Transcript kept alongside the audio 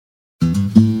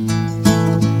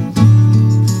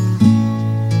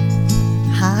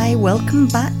welcome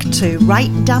back to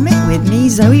Write Damn It with me,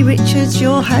 Zoe Richards,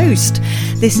 your host.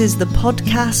 This is the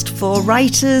podcast for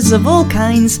writers of all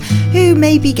kinds who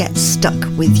maybe get stuck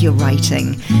with your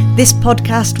writing. This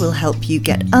podcast will help you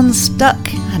get unstuck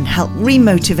and help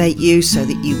remotivate you so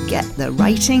that you get the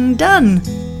writing done.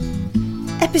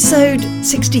 Episode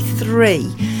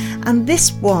 63, and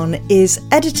this one is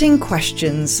editing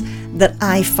questions that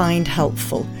I find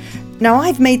helpful. Now,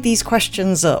 I've made these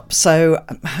questions up, so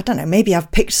I don't know, maybe I've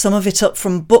picked some of it up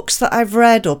from books that I've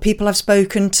read or people I've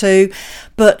spoken to,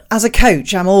 but as a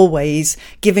coach, I'm always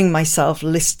giving myself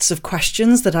lists of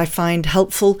questions that I find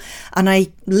helpful, and I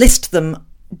list them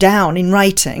down in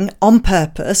writing on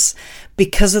purpose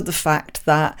because of the fact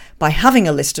that by having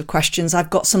a list of questions,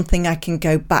 I've got something I can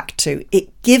go back to.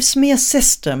 It gives me a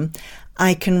system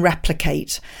I can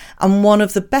replicate, and one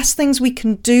of the best things we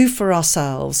can do for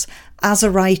ourselves as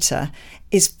a writer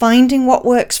is finding what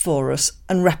works for us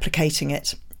and replicating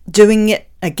it, doing it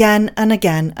again and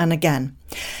again and again.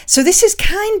 So this is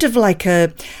kind of like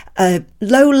a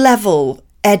low-level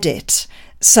edit.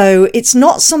 So it's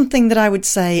not something that I would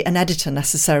say an editor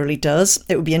necessarily does.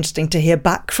 It would be interesting to hear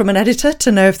back from an editor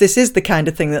to know if this is the kind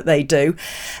of thing that they do.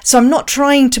 So I'm not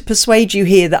trying to persuade you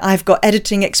here that I've got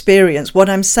editing experience.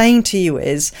 What I'm saying to you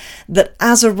is that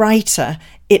as a writer,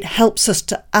 it helps us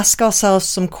to ask ourselves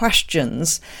some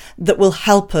questions that will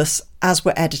help us as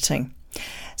we're editing.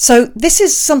 So this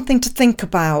is something to think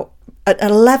about at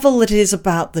a level that is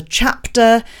about the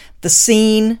chapter, the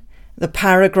scene, the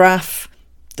paragraph,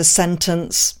 the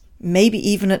sentence, maybe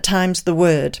even at times the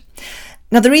word.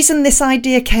 Now, the reason this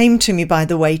idea came to me, by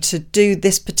the way, to do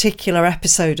this particular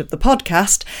episode of the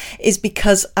podcast is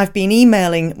because I've been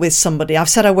emailing with somebody. I've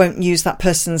said I won't use that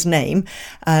person's name.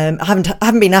 I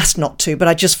haven't been asked not to, but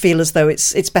I just feel as though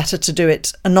it's better to do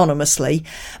it anonymously.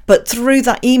 But through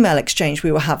that email exchange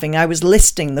we were having, I was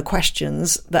listing the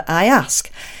questions that I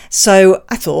ask. So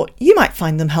I thought you might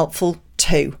find them helpful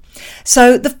too.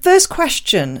 So the first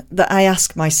question that I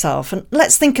ask myself, and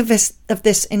let's think of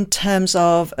this in terms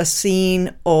of a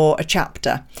scene or a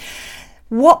chapter.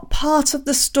 What part of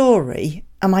the story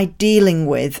am I dealing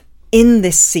with in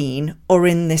this scene or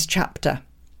in this chapter?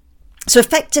 So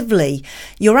effectively,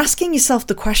 you're asking yourself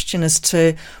the question as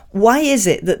to why is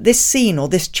it that this scene or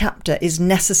this chapter is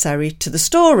necessary to the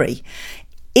story?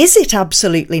 Is it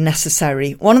absolutely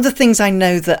necessary? One of the things I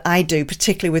know that I do,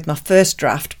 particularly with my first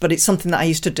draft, but it's something that I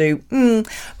used to do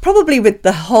probably with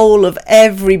the whole of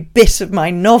every bit of my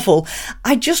novel,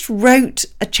 I just wrote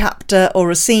a chapter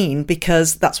or a scene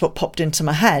because that's what popped into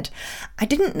my head. I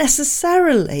didn't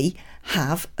necessarily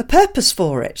have a purpose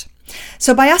for it.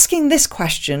 So by asking this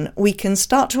question, we can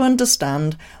start to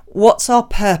understand what's our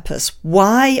purpose?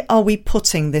 Why are we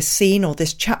putting this scene or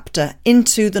this chapter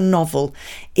into the novel?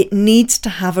 It needs to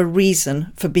have a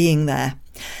reason for being there.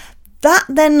 That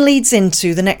then leads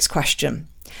into the next question.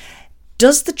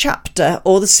 Does the chapter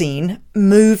or the scene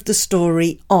move the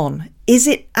story on? Is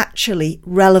it actually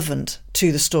relevant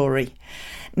to the story?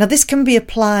 Now, this can be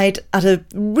applied at a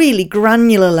really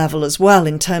granular level as well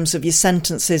in terms of your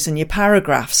sentences and your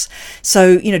paragraphs.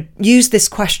 So, use this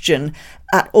question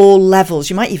at all levels.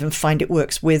 You might even find it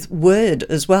works with word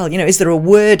as well. Is there a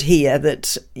word here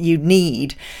that you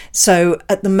need? So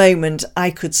at the moment,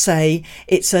 I could say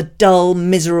it's a dull,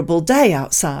 miserable day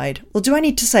outside. Well, do I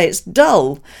need to say it's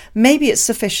dull? Maybe it's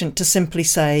sufficient to simply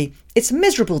say it's a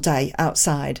miserable day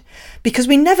outside, because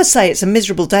we never say it's a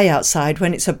miserable day outside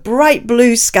when it's a bright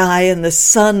blue sky and the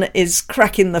sun is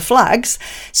cracking the flags.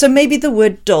 So maybe the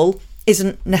word dull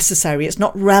isn't necessary. It's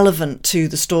not relevant to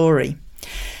the story.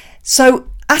 So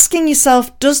asking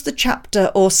yourself, does the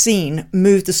chapter or scene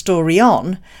move the story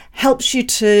on, helps you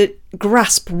to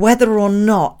grasp whether or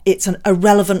not it's a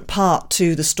relevant part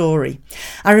to the story.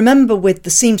 I remember with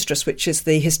The Seamstress, which is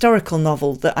the historical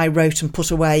novel that I wrote and put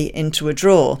away into a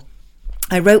drawer,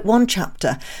 I wrote one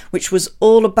chapter which was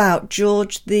all about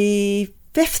George the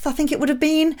Fifth, I think it would have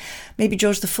been, maybe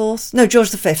George the Fourth, no,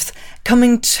 George the Fifth,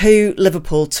 coming to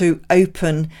Liverpool to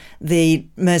open the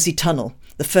Mersey Tunnel,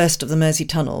 the first of the Mersey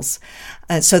tunnels.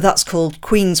 So that's called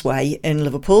Queensway in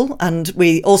Liverpool. And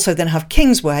we also then have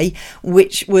Kingsway,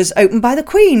 which was opened by the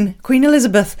Queen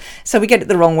Elizabeth. So we get it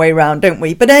the wrong way round, don't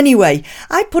we? But anyway,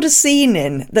 I put a scene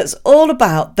in that's all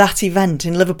about that event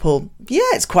in Liverpool. Yeah,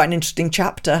 it's quite an interesting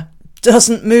chapter.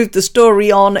 Doesn't move the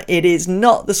story on. It is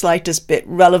not the slightest bit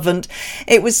relevant.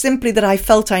 It was simply that I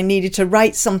felt I needed to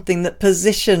write something that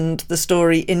positioned the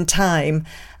story in time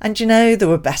And there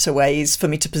were better ways for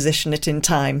me to position it in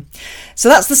time. So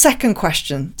that's the second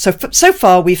question. So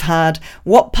far we've had,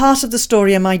 what part of the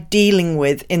story am I dealing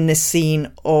with in this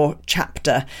scene or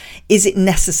chapter? Is it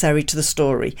necessary to the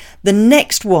story? The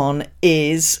next one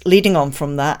is, leading on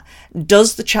from that,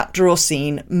 does the chapter or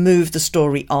scene move the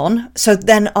story on? So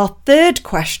then our third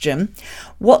question,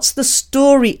 what's the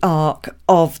story arc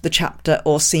of the chapter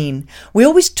or scene? We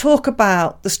always talk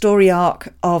about the story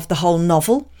arc of the whole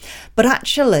novel, but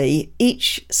actually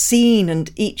each scene and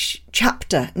each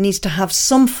chapter needs to have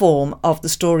some form of the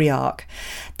story arc.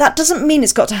 That doesn't mean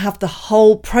it's got to have the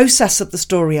whole process of the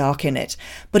story arc in it,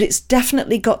 but it's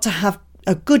definitely got to have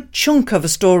a good chunk of a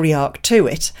story arc to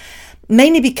it.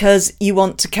 Mainly because you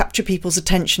want to capture people's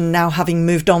attention now, having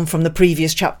moved on from the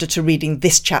previous chapter to reading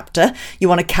this chapter. You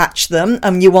want to catch them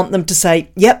and you want them to say,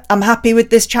 yep, I'm happy with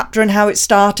this chapter and how it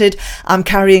started. I'm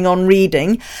carrying on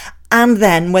reading. And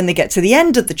then when they get to the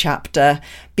end of the chapter,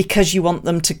 because you want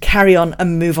them to carry on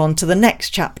and move on to the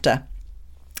next chapter.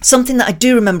 Something that I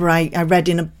do remember I read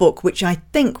in a book, which I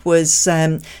think was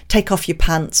Take Off Your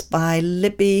Pants by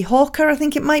Libby Hawker, I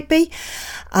think it might be.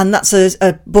 And that's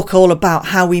a book all about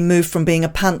how we move from being a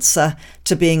pantser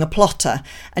to being a plotter.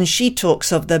 And she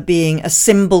talks of there being a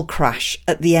cymbal crash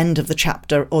at the end of the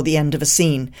chapter or the end of a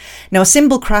scene. Now, a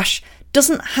cymbal crash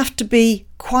doesn't have to be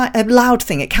quite a loud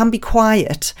thing. It can be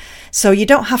quiet. So you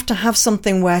don't have to have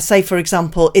something where, say, for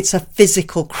example, it's a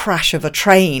physical crash of a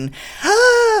train.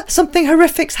 Something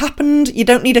horrific's happened. You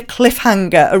don't need a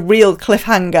cliffhanger, a real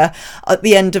cliffhanger at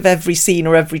the end of every scene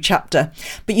or every chapter.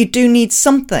 But you do need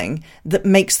something that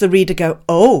makes the reader go,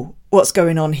 oh, what's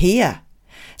going on here?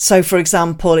 So, for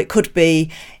example, it could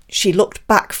be she looked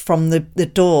back from the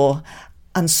door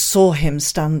and saw him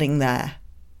standing there.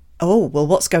 Oh, well,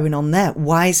 what's going on there?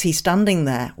 Why is he standing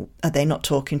there? Are they not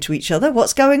talking to each other?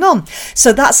 What's going on?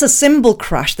 So that's a cymbal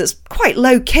crash that's quite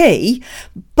low key,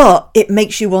 but it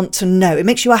makes you want to know. It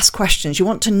makes you ask questions. You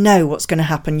want to know what's going to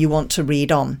happen. You want to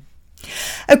read on.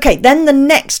 Okay, then the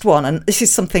next one, and this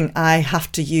is something I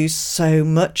have to use so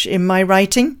much in my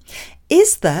writing.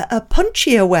 Is there a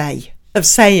punchier way of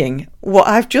saying what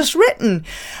I've just written?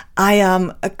 I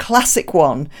am a classic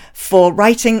one for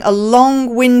writing a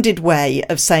long-winded way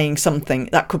of saying something.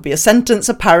 That could be a sentence,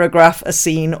 a paragraph, a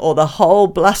scene, or the whole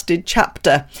blasted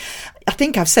chapter. I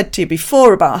think I've said to you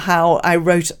before about how I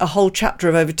wrote a whole chapter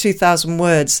of over 2,000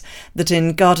 words that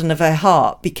in Garden of Her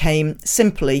Heart became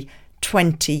simply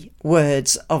 20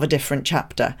 words of a different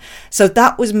chapter. So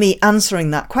that was me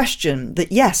answering that question,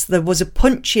 that yes, there was a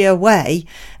punchier way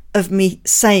of me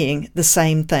saying the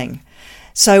same thing.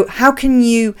 So how can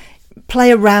you play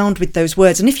around with those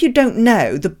words? And if you don't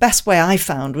know, the best way I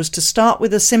found was to start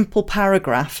with a simple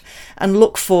paragraph and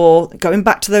look for, going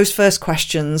back to those first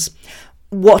questions,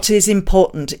 what is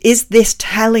important? Is this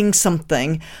telling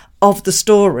something of the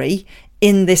story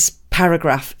in this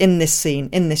paragraph, in this scene,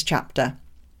 in this chapter?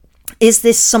 Is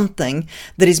this something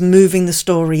that is moving the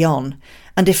story on?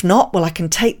 And if not, well, I can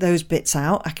take those bits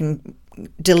out. I can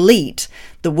delete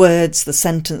the words, the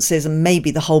sentences, and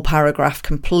maybe the whole paragraph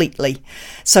completely.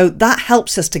 So that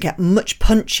helps us to get much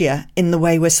punchier in the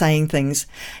way we're saying things.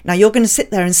 Now you're going to sit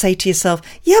there and say to yourself,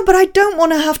 yeah, but I don't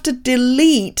want to have to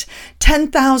delete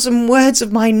 10,000 words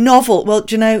of my novel. Well,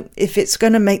 do you know, if it's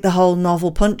going to make the whole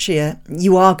novel punchier,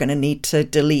 you are going to need to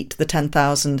delete the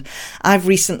 10,000. I've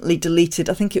recently deleted,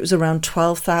 I think it was around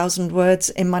 12,000 words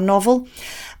in my novel.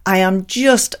 I am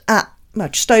just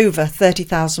over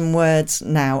 30,000 words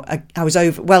now. I was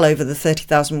well over the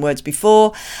 30,000 words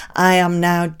before. I am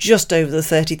now just over the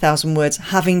 30,000 words,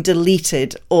 having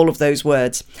deleted all of those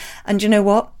words. And you know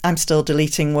what? I'm still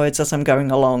deleting words as I'm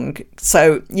going along.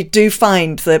 So you do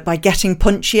find that by getting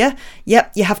punchier,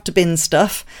 yep, you have to bin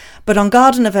stuff. But on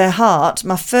Garden of Her Heart,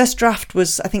 my first draft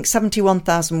was, I think,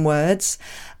 71,000 words.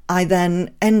 I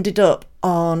then ended up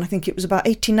on, I think it was about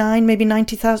 89, maybe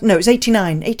 90,000. No, it was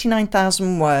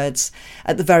 89,000 words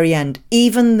at the very end,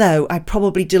 even though I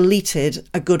probably deleted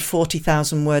a good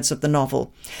 40,000 words of the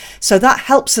novel. So that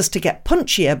helps us to get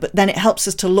punchier, but then it helps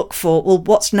us to look for, well,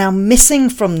 what's now missing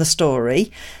from the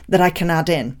story that I can add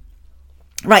in.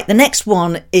 Right, the next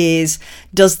one is,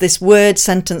 does this word,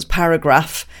 sentence,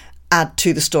 paragraph add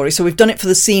to the story? So we've done it for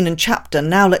the scene and chapter.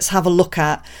 Now let's have a look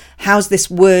at, how's this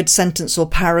word, sentence or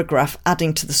paragraph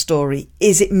adding to the story?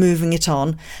 Is it moving it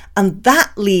on? And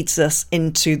that leads us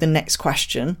into the next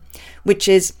question, which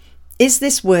is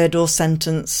this word or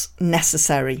sentence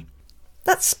necessary?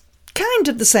 That's kind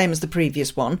of the same as the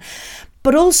previous one,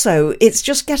 but also it's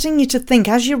just getting you to think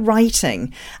as you're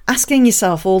writing, asking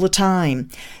yourself all the time,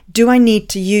 do I need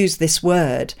to use this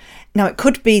word? Now, it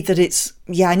could be that it's,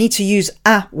 I need to use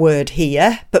a word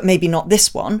here, but maybe not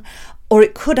this one. Or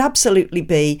it could absolutely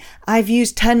be, I've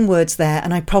used 10 words there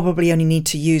and I probably only need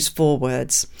to use 4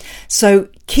 words. So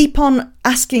keep on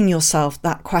asking yourself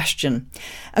that question.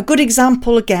 A good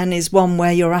example again is one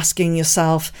where you're asking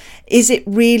yourself, is it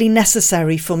really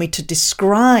necessary for me to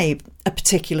describe a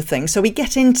particular thing? So we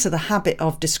get into the habit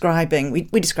of describing,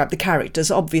 we describe the characters,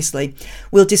 obviously.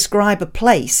 We'll describe a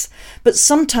place, but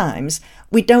sometimes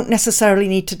we don't necessarily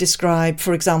need to describe,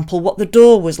 for example, what the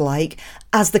door was like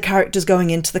as the character's going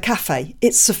into the cafe.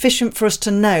 It's sufficient for us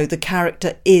to know the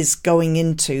character is going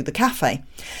into the cafe.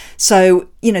 So,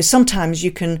 sometimes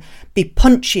you can be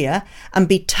punchier and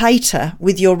be tighter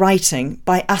with your writing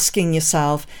by asking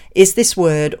yourself, is this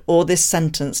word or this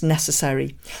sentence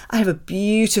necessary? I have a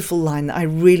beautiful line that I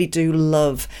really do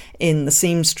love in The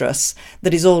Seamstress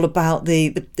that is all about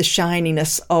the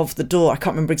shininess of the door. I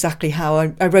can't remember exactly how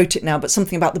I wrote it now, but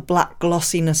something about the black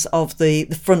glossiness of the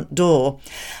front door.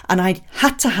 And I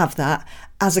had to have that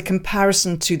as a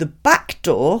comparison to the back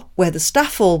door where the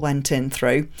staff all went in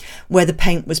through, where the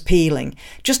paint was peeling,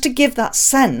 just to give that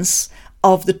sense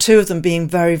of the two of them being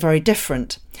very, very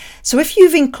different. So if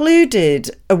you've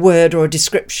included a word or a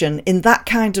description in that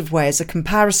kind of way as a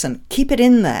comparison, keep it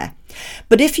in there.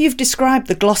 But if you've described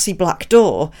the glossy black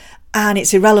door and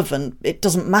it's irrelevant, it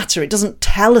doesn't matter, it doesn't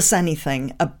tell us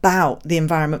anything about the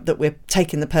environment that we're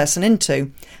taking the person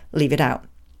into, leave it out.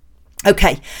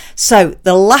 Okay, so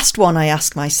the last one I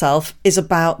ask myself is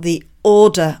about the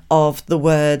order of the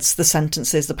words, the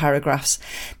sentences, the paragraphs.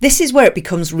 This is where it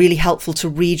becomes really helpful to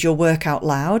read your work out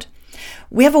loud.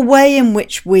 We have a way in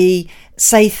which we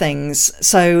say things.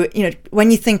 So, when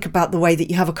you think about the way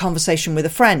that you have a conversation with a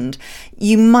friend,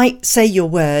 you might say your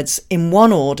words in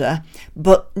one order,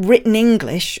 but written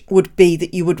English would be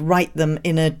that you would write them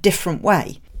in a different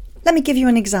way. Let me give you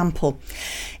an example.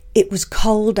 It was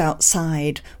cold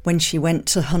outside when she went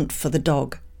to hunt for the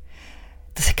dog.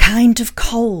 The kind of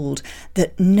cold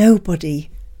that nobody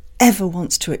ever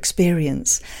wants to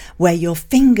experience, where your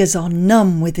fingers are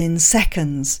numb within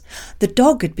seconds. The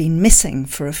dog had been missing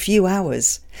for a few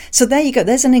hours. So there you go,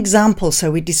 there's an example.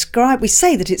 So we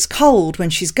say that it's cold when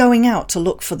she's going out to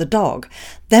look for the dog.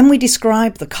 Then we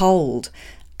describe the cold.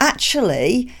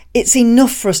 Actually, it's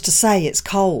enough for us to say it's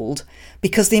cold,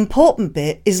 because the important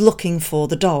bit is looking for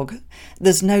the dog.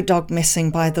 There's no dog missing,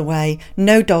 by the way.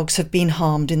 No dogs have been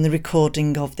harmed in the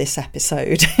recording of this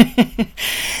episode.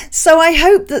 So I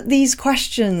hope that these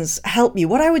questions help you.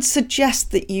 What I would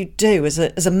suggest that you do as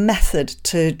a method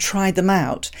to try them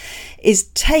out is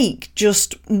take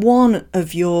just one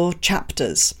of your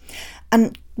chapters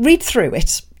and read through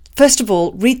it. First of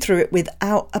all, read through it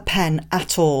without a pen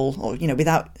at all, or,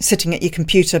 without sitting at your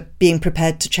computer being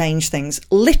prepared to change things.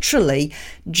 Literally,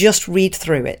 just read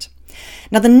through it.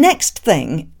 Now, the next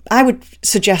thing, I would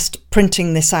suggest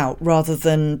printing this out rather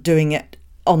than doing it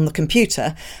on the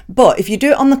computer. But if you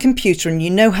do it on the computer and you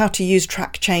know how to use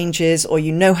track changes or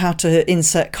you know how to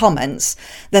insert comments,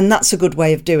 then that's a good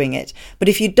way of doing it. But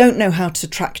if you don't know how to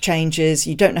track changes,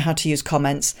 you don't know how to use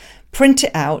comments, print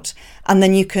it out and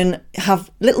then you can have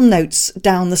little notes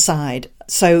down the side.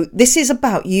 So this is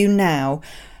about you now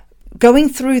going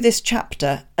through this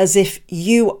chapter as if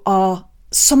you are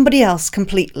somebody else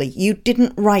completely. You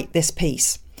didn't write this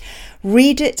piece.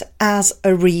 Read it as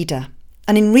a reader.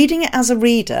 And in reading it as a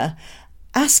reader,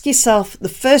 ask yourself the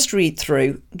first read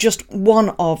through just one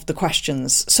of the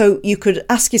questions. So you could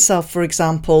ask yourself, for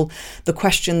example, the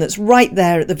question that's right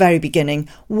there at the very beginning,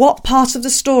 what part of the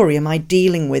story am I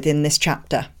dealing with in this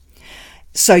chapter?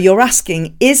 So you're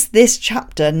asking, is this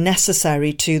chapter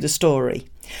necessary to the story?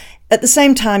 At the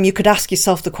same time, you could ask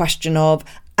yourself the question of,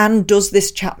 and does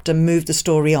this chapter move the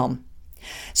story on?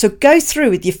 So go through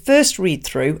with your first read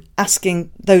through,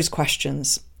 asking those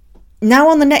questions. Now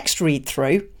on the next read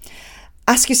through,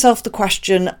 ask yourself the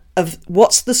question of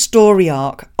what's the story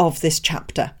arc of this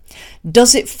chapter?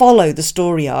 Does it follow the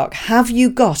story arc? Have you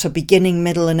got a beginning,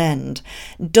 middle and end?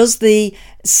 Does the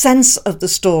sense of the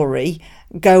story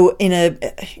go in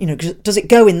does it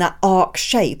go in that arc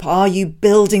shape? Are you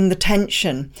building the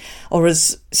tension? Or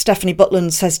as Stephanie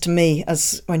Butland says to me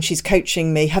when she's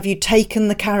coaching me, have you taken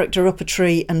the character up a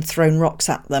tree and thrown rocks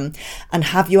at them? And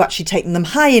have you actually taken them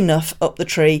high enough up the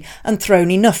tree and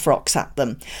thrown enough rocks at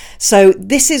them? So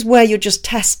this is where you're just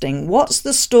testing, what's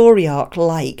the story arc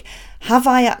like? Have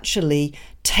I actually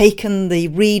taken the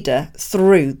reader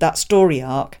through that story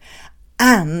arc?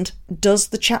 And does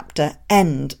the chapter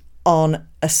end on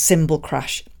a symbol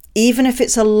crash? Even if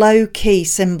it's a low-key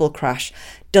symbol crash,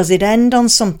 does it end on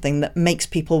something that makes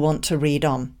people want to read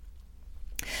on?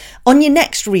 On your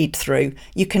next read through,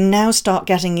 you can now start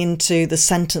getting into the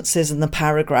sentences and the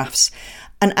paragraphs.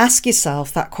 and ask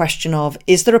yourself that question of,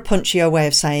 is there a punchier way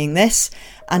of saying this?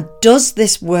 And does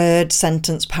this word,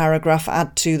 sentence, paragraph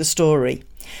add to the story?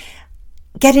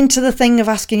 Get into the thing of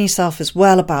asking yourself as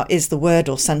well about, is the word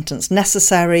or sentence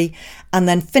necessary? And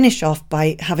then finish off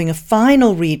by having a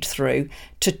final read through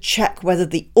to check whether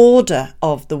the order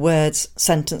of the words,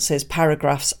 sentences,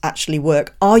 paragraphs actually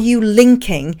work. Are you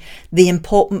linking the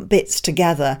important bits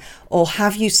together, or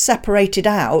have you separated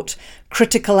out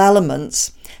critical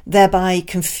elements, thereby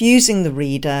confusing the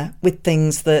reader with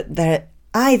things that they're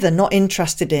either not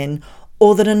interested in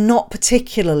or that are not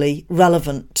particularly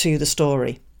relevant to the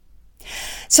story?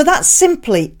 So that's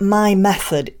simply my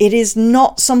method. It is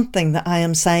not something that I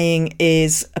am saying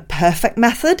is a perfect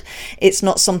method. It's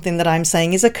not something that I'm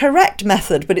saying is a correct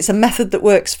method, but it's a method that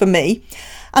works for me.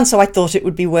 And so I thought it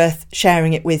would be worth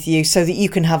sharing it with you so that you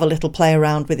can have a little play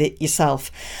around with it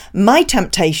yourself. My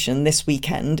temptation this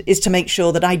weekend is to make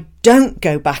sure that I don't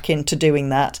go back into doing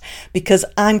that, because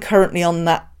I'm currently on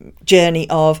that journey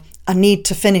of, I need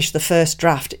to finish the first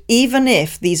draft. Even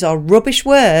if these are rubbish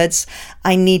words,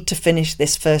 I need to finish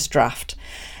this first draft.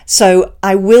 So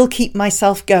I will keep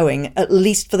myself going at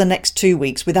least for the next 2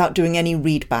 weeks without doing any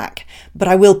read back. But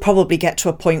I will probably get to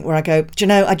a point where I go, do you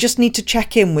know, I just need to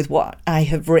check in with what I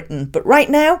have written. But right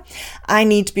now, I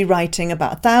need to be writing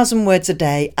about 1,000 words a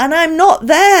day. And I'm not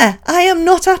there. I am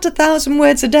not at 1,000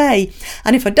 words a day.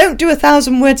 And if I don't do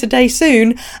 1,000 words a day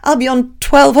soon, I'll be on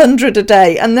 1,200 a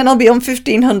day. And then I'll be on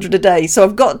 1,500 a day. So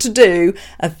I've got to do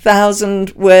 1,000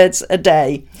 words a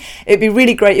day. It'd be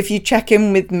really great if you check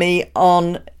in with me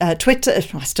on Twitter.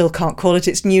 I still can't call it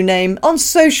its new name. On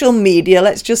social media,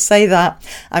 let's just say that.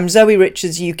 I'm Zoe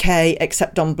Richards UK,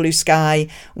 except on Blue Sky,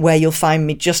 where you'll find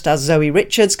me just as Zoe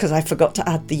Richards, because I forgot to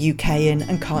add the UK in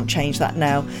and can't change that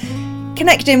now.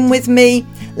 Connect in with me.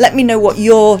 Let me know what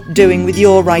you're doing with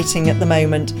your writing at the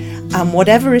moment. And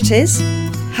whatever it is,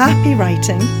 happy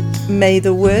writing. May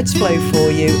the words flow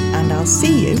for you, and I'll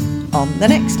see you on the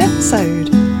next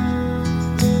episode.